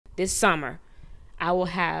this summer, I will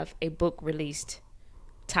have a book released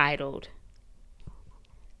titled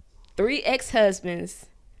Three Ex-Husbands,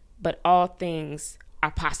 But All Things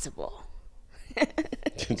Are Possible.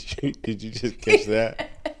 Did you just catch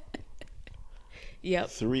that?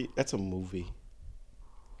 Yep. That's a movie.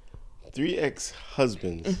 Three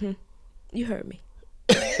ex-husbands. Mm-hmm. You heard me.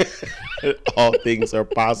 All things are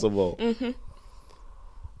possible. Mm-hmm.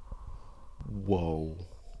 Whoa.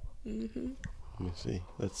 Mm-hmm. Let me see.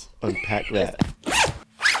 Let's unpack that.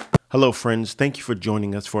 Hello, friends. Thank you for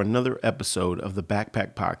joining us for another episode of the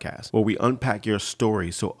Backpack Podcast, where we unpack your story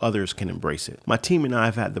so others can embrace it. My team and I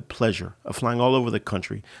have had the pleasure of flying all over the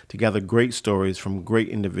country to gather great stories from great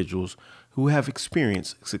individuals who have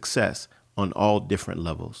experienced success on all different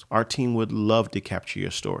levels. Our team would love to capture your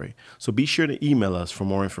story, so be sure to email us for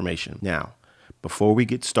more information. Now, before we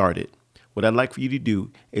get started, what I'd like for you to do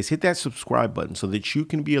is hit that subscribe button so that you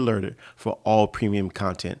can be alerted for all premium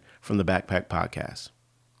content from the Backpack Podcast.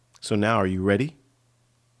 So now, are you ready?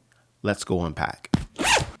 Let's go unpack.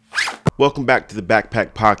 Welcome back to the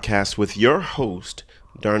Backpack Podcast with your host,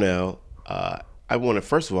 Darnell. I want to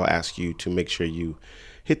first of all ask you to make sure you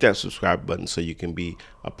hit that subscribe button so you can be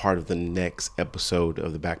a part of the next episode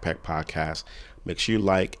of the Backpack Podcast. Make sure you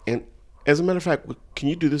like. And as a matter of fact, can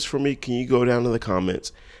you do this for me? Can you go down to the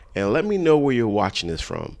comments and let me know where you're watching this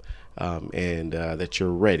from and that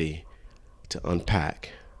you're ready to unpack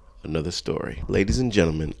another story. Ladies and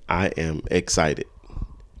gentlemen, I am excited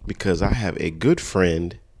because I have a good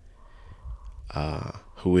friend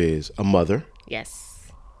who is a mother.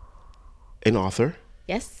 Yes. An author.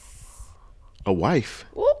 Yes. A wife.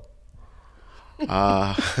 Whoop.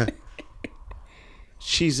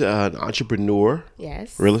 She's an entrepreneur.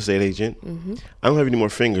 Yes. Real estate agent. Mm-hmm. I don't have any more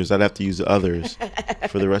fingers. I'd have to use the others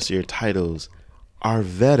for the rest of your titles.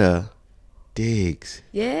 Arvetta Diggs.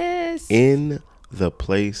 Yes. In the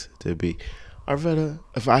place to be. Arvetta,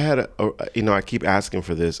 if I had I keep asking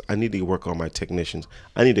for this. I need to work on my technicians.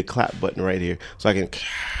 I need a clap button right here so I can.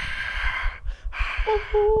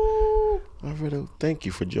 Arvetta, thank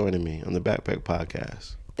you for joining me on the Backpack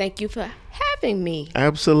Podcast. Thank you for having me.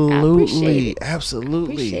 Absolutely. I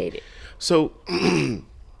Absolutely. appreciate it. So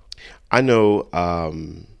I know,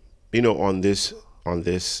 on this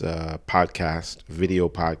podcast, video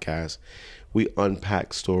podcast, we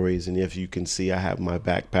unpack stories. And if you can see, I have my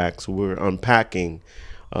backpack. So we're unpacking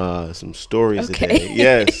some stories today.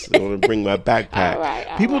 Yes, I want to bring my backpack. All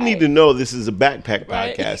right, People need to know this is a backpack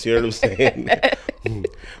Right. podcast. You know what I'm saying?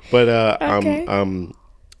 But Okay.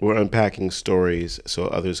 we're unpacking stories so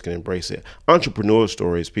others can embrace it. Entrepreneur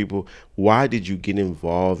stories, people. Why did you get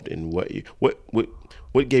involved in what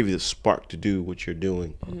gave you the spark to do what you're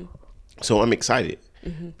doing? Mm-hmm. So I'm excited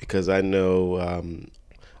because I know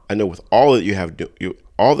with all that you have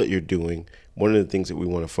all that you're doing, one of the things that we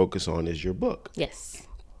want to focus on is your book. Yes.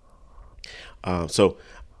 So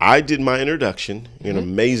I did my introduction. You're an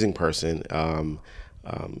amazing person.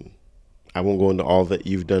 I won't go into all that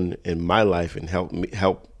you've done in my life and help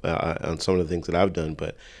on some of the things that I've done,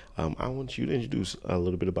 but I want you to introduce a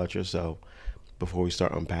little bit about yourself before we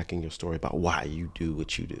start unpacking your story about why you do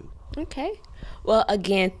what you do. Okay. Well,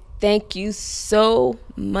 again, thank you so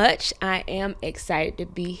much. I am excited to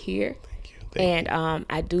be here. Thank you. And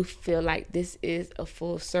I do feel like this is a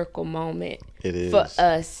full circle moment It is. for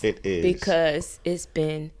us. It is. Because it's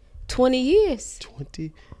been 20 years.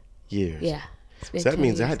 20 years. Yeah. It's been So that 20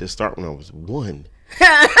 means I years. had to start when I was 1.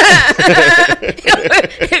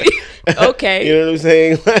 Okay. You know what I'm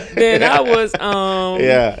saying? Then I was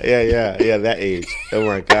Yeah, that age. Oh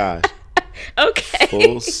my gosh. okay.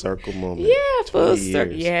 Full circle moment. Yeah, full 20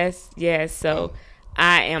 circle. years. Yes. So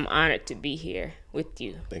I am honored to be here with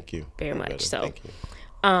you. Thank you. Very much Arvetta. so. Thank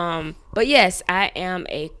you. But yes, I am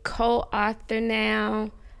a co-author now.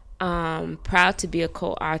 Proud to be a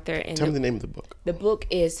co-author. And Tell me the name of the book. The book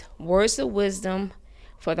is Words of Wisdom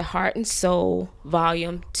for the Heart and Soul,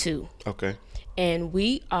 Volume 2. Okay. And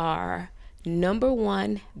we are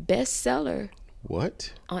 #1 bestseller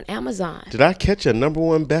What? on Amazon. Did I catch a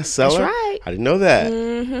 #1 bestseller? That's right. I didn't know that.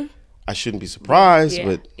 Mm-hmm. I shouldn't be surprised, Yeah,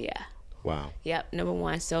 but yeah. wow. Yep,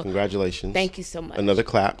 #1. So Congratulations. thank you so much. Another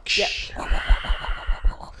clap. Yep.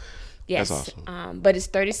 Yes. That's awesome. But it's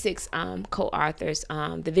 36 co-authors.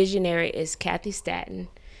 The visionary is Kathy Staton,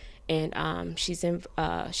 and she's in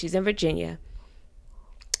Virginia.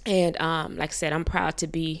 And like I said, I'm proud to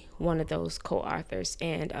be one of those co-authors.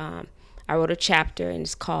 And I wrote a chapter, and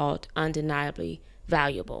it's called Undeniably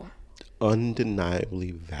Valuable.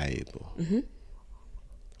 Undeniably valuable. Mm-hmm.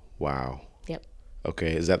 Wow. Yep.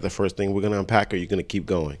 Okay. Is that the first thing we're going to unpack, or are you going to keep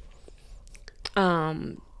going?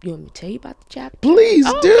 You want me to tell you about the chapter? Please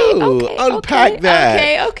do. Okay, unpack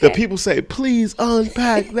that. Okay. The people say, please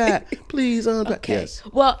unpack that. Please unpack. Okay. Yes.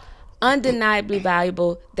 Well, undeniably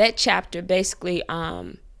valuable. That chapter basically,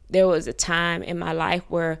 there was a time in my life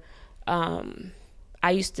where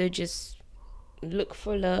I used to just look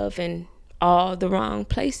for love in all the wrong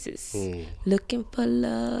places. Looking for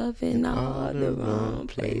love in all the wrong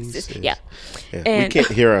places. Yeah. We can't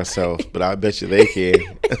hear ourselves, but I bet you they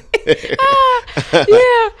can.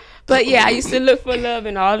 Yeah. But yeah, I used to look for love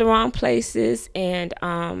in all the wrong places, and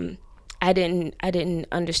I didn't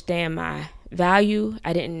understand my value.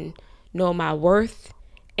 I didn't know my worth,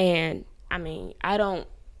 and I mean, I don't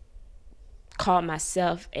call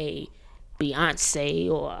myself a Beyonce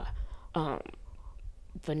or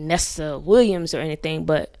Vanessa Williams or anything,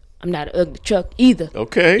 but I'm not an ugly truck either.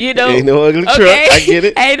 Okay. You know, ain't no ugly truck. I get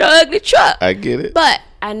it. Ain't no ugly truck. I get it. But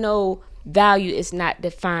I know value is not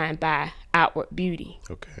defined by outward beauty.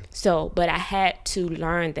 Okay. So, but I had to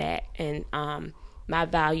learn that, and my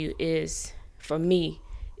value is, for me,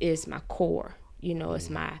 is my core. You know, it's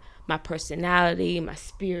my personality, my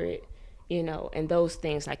spirit, you know, and those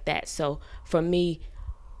things like that. So for me,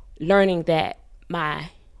 learning that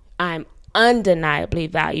I'm undeniably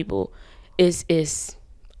valuable is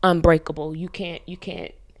unbreakable. You can't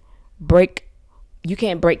break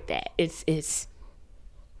that. It's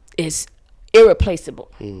irreplaceable.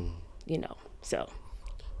 You know. So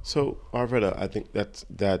Arvetta, I think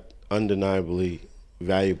that undeniably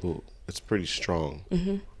valuable. It's pretty strong.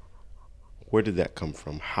 Mm-hmm. Where did that come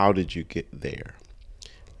from? How did you get there?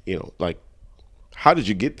 You know, like, how did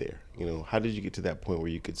you get there? You know, how did you get to that point where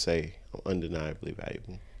you could say I'm undeniably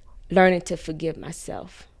valuable? Learning to forgive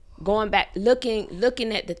myself. Going back, looking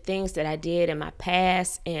at the things that I did in my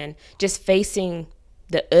past, and just facing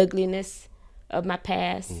the ugliness of my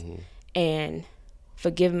past, and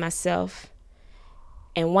forgiving myself.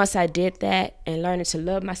 And once I did that, and learning to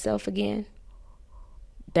love myself again,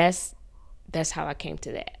 that's how I came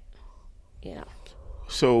to that. You know.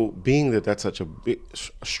 So being that that's such a big,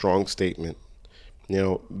 strong statement, you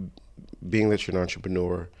know, being that you're an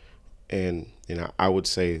entrepreneur, and, you know, I would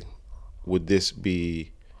say, would this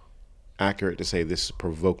be accurate to say this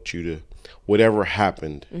provoked you to, whatever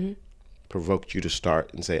happened, provoked you to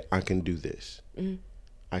start and say, I can do this.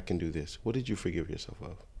 I can do this. What did you forgive yourself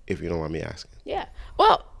of, if you don't mind me asking? Yeah.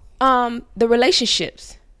 Well, the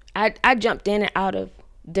relationships. I jumped in and out of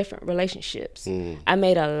different relationships. I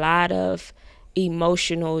made a lot of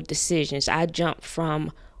emotional decisions. I jumped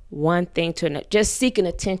from one thing to another, just seeking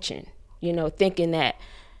attention, you know, thinking that,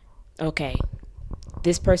 okay,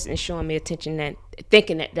 this person is showing me attention, and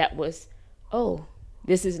thinking that was, oh,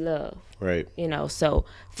 this is love. Right. You know, so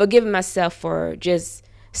forgiving myself for just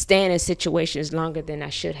staying in situations longer than I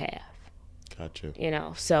should have. Gotcha. You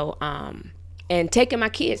know, so, and taking my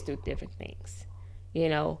kids through different things, you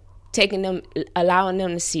know, taking them, allowing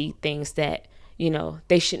them to see things that, you know,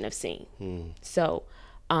 they shouldn't have seen. So,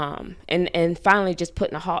 and finally just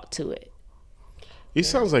putting a halt to it. It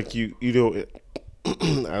sounds like you know,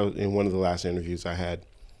 in one of the last interviews I had,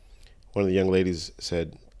 one of the young ladies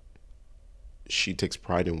said she takes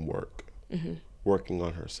pride in working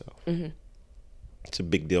on herself. It's a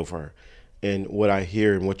big deal for her. And what I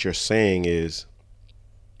hear and what you're saying is,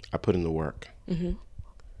 I put in the work.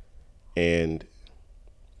 And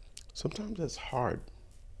sometimes that's hard.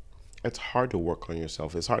 It's hard to work on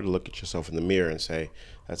yourself. It's hard to look at yourself in the mirror and say,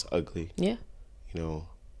 that's ugly. Yeah. You know,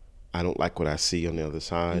 I don't like what I see on the other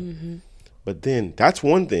side. But then that's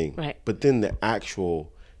one thing. Right. But then the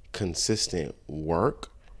actual consistent work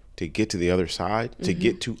to get to the other side, to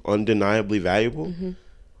get to undeniably valuable,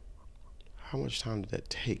 how much time did that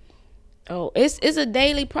take? Oh, it's a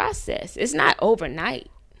daily process. It's not overnight.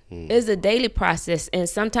 It's a daily process. And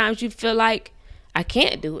sometimes you feel like I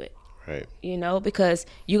can't do it. Right. You know, because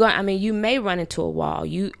you may run into a wall.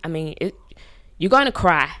 You're going to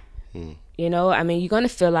cry. You know, you're going to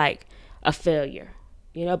feel like a failure,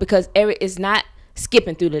 you know, because it's not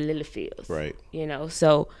skipping through the lily fields. Right. You know,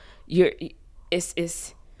 so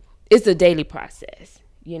it's a daily process.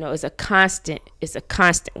 You know, it's a constant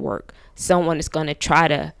work. Someone is going to try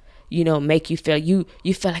to, you know, make you feel, you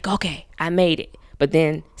feel like, okay, I made it. But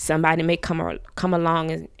then somebody may come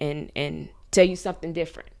along and tell you something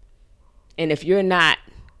different. And if you're not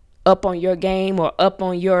up on your game or up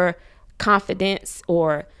on your confidence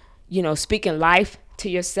or, you know, speaking life to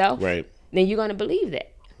yourself, right, then you're going to believe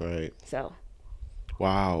that. Right. So.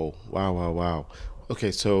 Wow.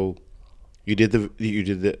 Okay, so you did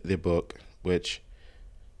the book, which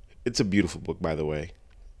it's a beautiful book, by the way.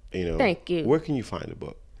 You know. Thank you. Where can you find the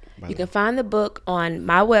book? You can find the book on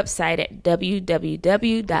my website at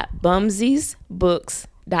www.bumsiesbooks.com.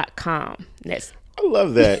 That's I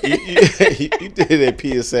love that. You did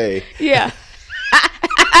a PSA. yeah.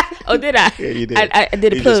 Oh, did I? Yeah, you did. I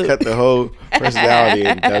did a you plug. just cut the whole personality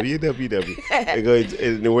in www.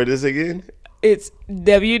 And where is this again? It's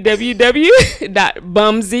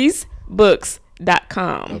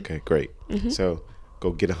www.bumsiesbooks.com. Okay, great. So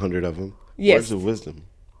go get 100 of them. Yes. Words of wisdom.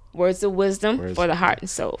 Words of wisdom for the heart and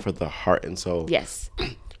soul. For the heart and soul. Yes.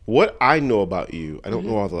 What I know about you, I don't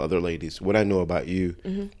know all the other ladies. What I know about you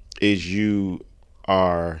is you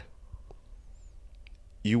wear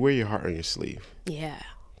your heart on your sleeve. Yeah.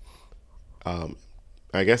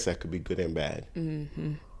 I guess that could be good and bad.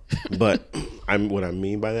 But what I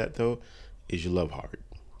mean by that though is you love hard.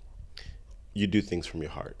 You do things from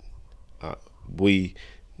your heart. We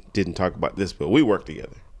didn't talk about this, but we work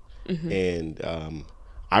together. And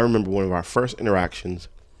I remember one of our first interactions.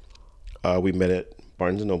 We met at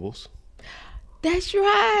Barnes & Noble's. That's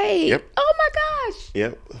right. Yep. Oh my gosh.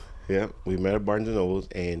 Yep. We met at Barnes & Noble's,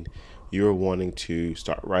 and you were wanting to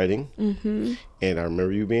start writing. And I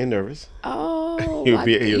remember you being nervous. Oh,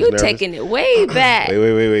 you're taking it way back.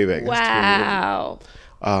 way back. Wow.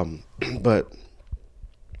 But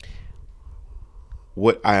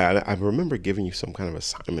what I remember giving you some kind of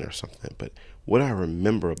assignment or something, but what I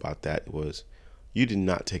remember about that was you did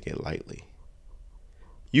not take it lightly.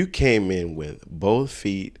 You came in with both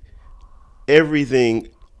feet, everything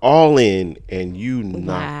all in, and you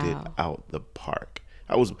knocked it out the park.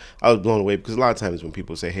 I was blown away because a lot of times when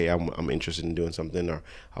people say, "Hey, I'm interested in doing something," or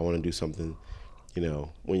 "I want to do something,"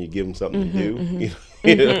 when you give them something to do,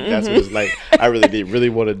 that's what it's like. I really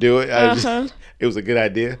want to do it. It was a good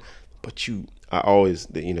idea, but you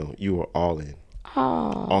were all in.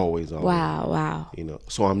 Oh, always all in. Wow.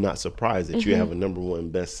 So I'm not surprised that you have a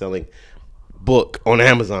 #1 best-selling book on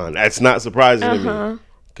Amazon. That's not surprising to me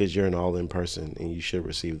because you're an all-in person, and you should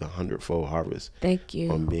receive the 100-fold harvest. Thank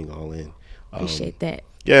you On being all in. Appreciate that.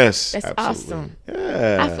 Yes, that's absolutely. Awesome.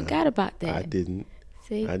 Yeah, I forgot about that. I didn't.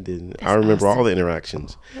 See, I didn't. I remember all the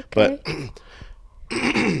interactions. Okay. But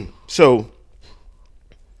so,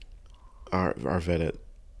 Arvetta,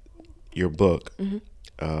 your book.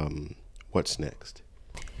 What's next?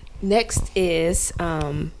 Next is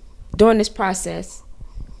during this process,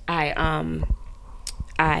 I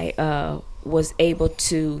was able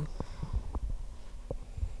to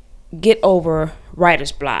get over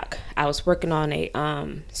writer's block. I was working on a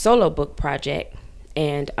solo book project,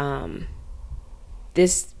 and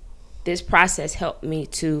this process helped me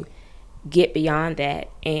to get beyond that.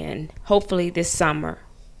 And hopefully this summer,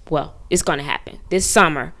 well, it's going to happen. This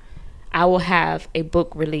summer, I will have a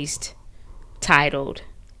book released titled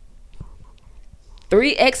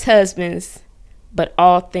 3 Ex-Husbands, but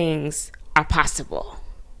All Things Are Possible.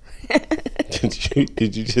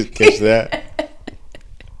 Did you just catch that?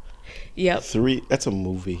 Yep. 3, that's a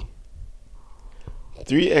movie.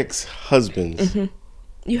 3 Ex-Husbands.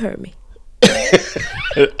 You heard me.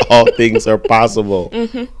 All things are possible.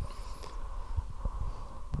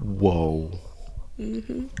 Whoa. Let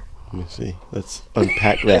me see. Let's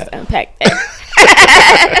unpack that.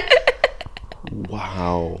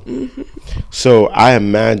 Wow. So I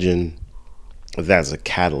imagine that's a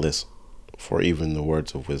catalyst for even the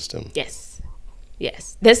words of wisdom. Yes.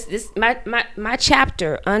 This my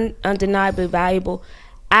chapter, Undeniably Valuable,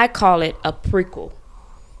 I call it a prequel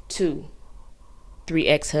to 3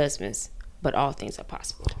 Ex-Husbands, but All Things Are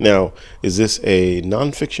Possible. Now, is this a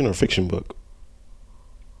nonfiction or fiction book?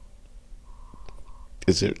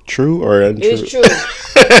 Is it true or untrue? It's true.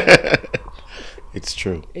 It's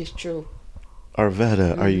true. It's true.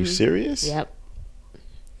 Arvetta, are you serious? Yep.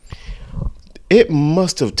 It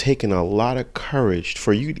must have taken a lot of courage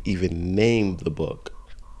for you to even name the book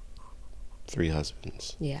 3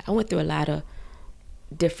 Husbands. Yeah, I went through a lot of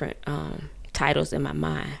different titles in my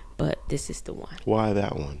mind, but this is the one. Why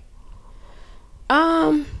that one?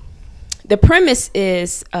 The premise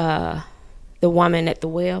is the woman at the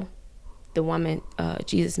well, the woman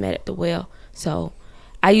Jesus met at the well. So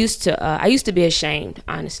I used to be ashamed,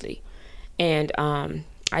 honestly, and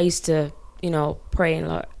I used to pray and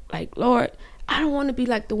Lord, I don't want to be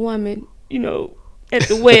like the woman at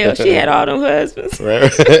the well. She had all them husbands.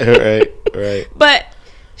 Right. But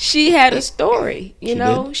she had a story,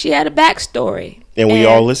 she had a backstory. And we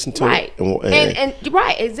all listened to it. And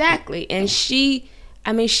right, exactly. And she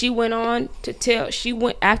went on to tell,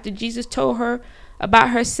 after Jesus told her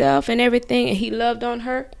about herself and everything, and he loved on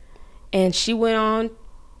her, and she went on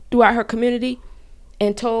throughout her community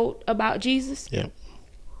and told about Jesus. Yeah.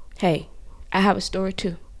 Hey, I have a story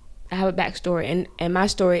too. I have a backstory, and my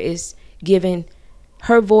story is giving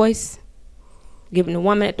her voice, giving the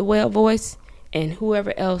woman at the well voice, and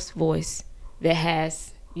whoever else voice that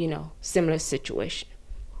has, similar situation.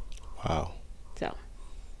 Wow. So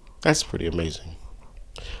That's pretty amazing.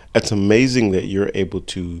 It's amazing that you're able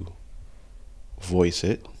to voice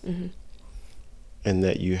it and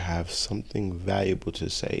that you have something valuable to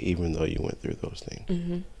say, even though you went through those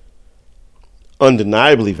things.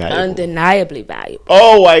 Undeniably valuable. Undeniably valuable.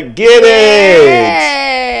 Oh, I get it.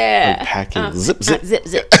 Yeah. Unpacking. Zip, zip. Zip,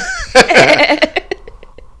 zip.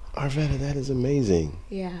 Arvetta, that is amazing.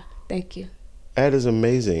 Yeah. Thank you. That is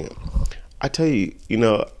amazing. I tell you,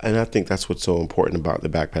 and I think that's what's so important about the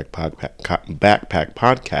Backpack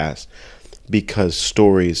Podcast, because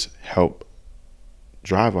stories help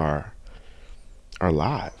drive our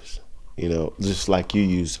lives. Just like you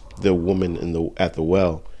use the woman at the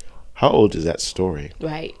well. How old is that story?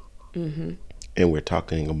 Right. Mm-hmm. And we're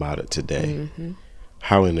talking about it today.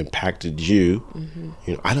 How it impacted you.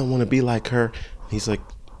 I don't want to be like her. He's like,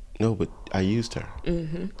 no, but I used her.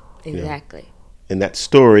 Exactly. And that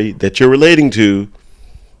story that you're relating to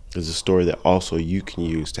is a story that also you can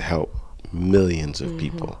use to help millions of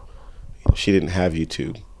people. She didn't have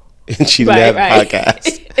YouTube, and she didn't have a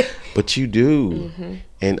podcast, but you do.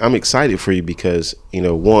 And I'm excited for you because,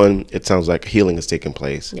 one, it sounds like healing is taking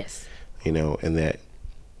place. Yes. And that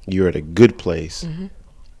you're at a good place,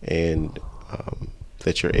 and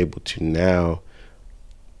that you're able to now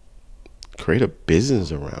create a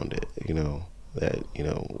business around it.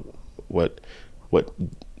 What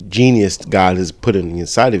genius God has put in the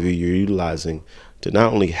inside of you, you're utilizing to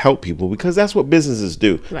not only help people, because that's what businesses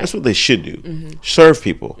do. Right. That's what they should do. Serve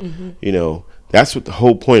people. That's what the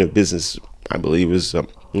whole point of business, I believe, is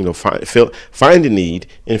find a need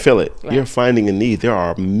and fill it. Right. You're finding a need. There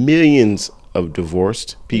are millions of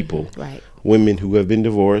divorced people, women who have been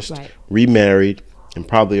divorced, remarried, and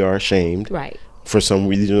probably are ashamed for some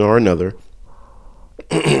reason or another.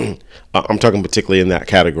 I'm talking particularly in that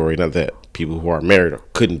category, not that people who are married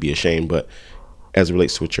couldn't be ashamed, but as it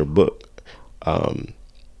relates to your book,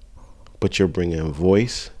 but you're bringing a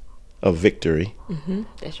voice of victory.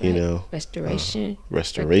 That's right. Restoration,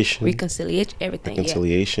 reconciliation, everything.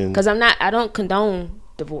 Reconciliation. Because I don't condone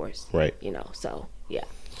divorce. Right. So yeah.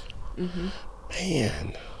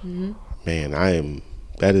 Man,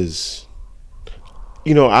 that is.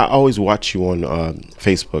 I always watch you on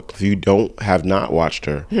Facebook. If you have not watched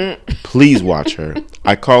her, please watch her.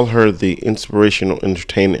 I call her the inspirational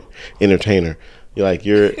entertainer.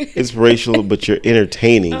 You're inspirational, but you're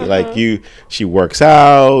entertaining. She works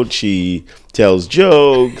out, she tells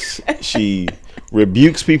jokes, she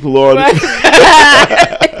rebukes people on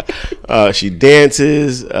she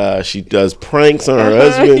dances, she does pranks on her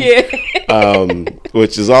husband,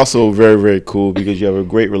 which is also very, very cool because you have a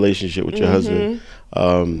great relationship with your husband.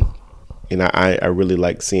 And I really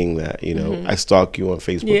like seeing that. I stalk you on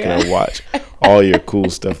Facebook and I watch all your cool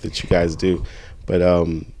stuff that you guys do. But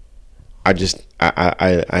I'm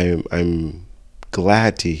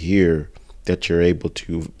glad to hear that you're able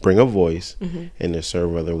to bring a voice and to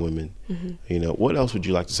serve other women. What else would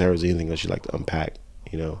you like to say, or is there anything else you'd like to unpack,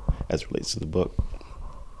 as it relates to the book?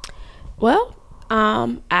 Well,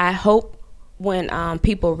 I hope when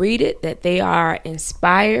people read it that they are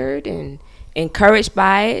inspired and encouraged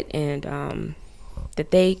by it, and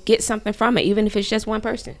that they get something from it, even if it's just one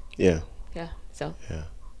person. Yeah. So. Yeah.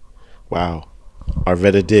 Wow.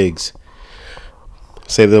 Arvetta Diggs.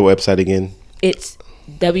 Say the website again. It's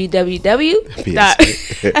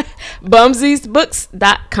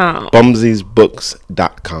www.bumsiesbooks.com.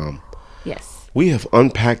 Bumsiesbooks.com. Yes. We have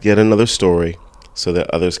unpacked yet another story so that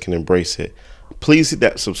others can embrace it. Please hit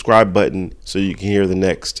that subscribe button so you can hear the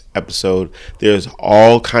next episode. There's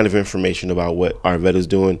all kind of information about what Arvetta's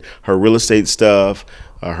doing, her real estate stuff,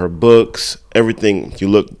 her books, everything. If you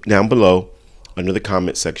look down below under the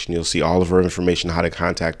comment section, you'll see all of her information, how to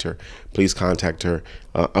contact her. Please contact her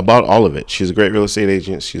about all of it. She's a great real estate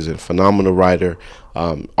agent. She's a phenomenal writer.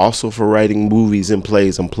 Also for writing movies and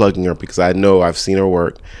plays, I'm plugging her because I know I've seen her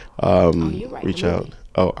work. Reach out.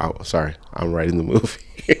 Oh, sorry. I'm writing the movie.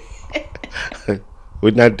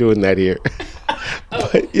 We're not doing that here.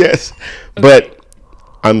 But yes. But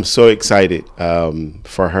I'm so excited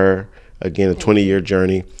for her. Again, a 20-year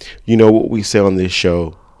journey. You know what we say on this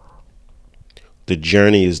show, the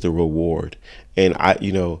journey is the reward. And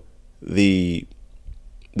the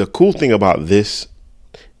cool thing about this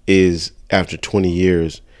is after 20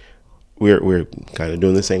 years, we're kind of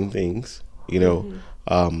doing the same things,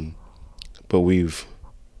 but we've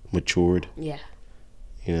matured. Yeah.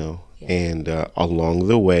 And along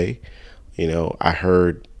the way, I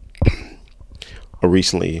heard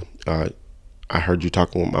recently, I heard you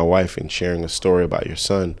talking with my wife and sharing a story about your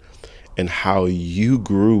son and how you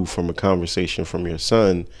grew from a conversation from your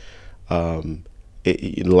son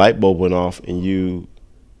the light bulb went off, and you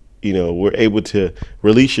were able to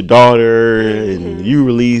release your daughter, and you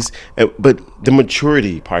release, but the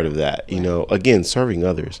maturity part of that, again, serving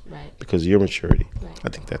others because of your maturity. I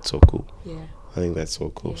think that's so cool. Yeah. I think that's so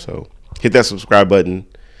cool. So hit that subscribe button,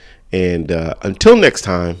 and until next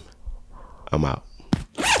time, I'm out.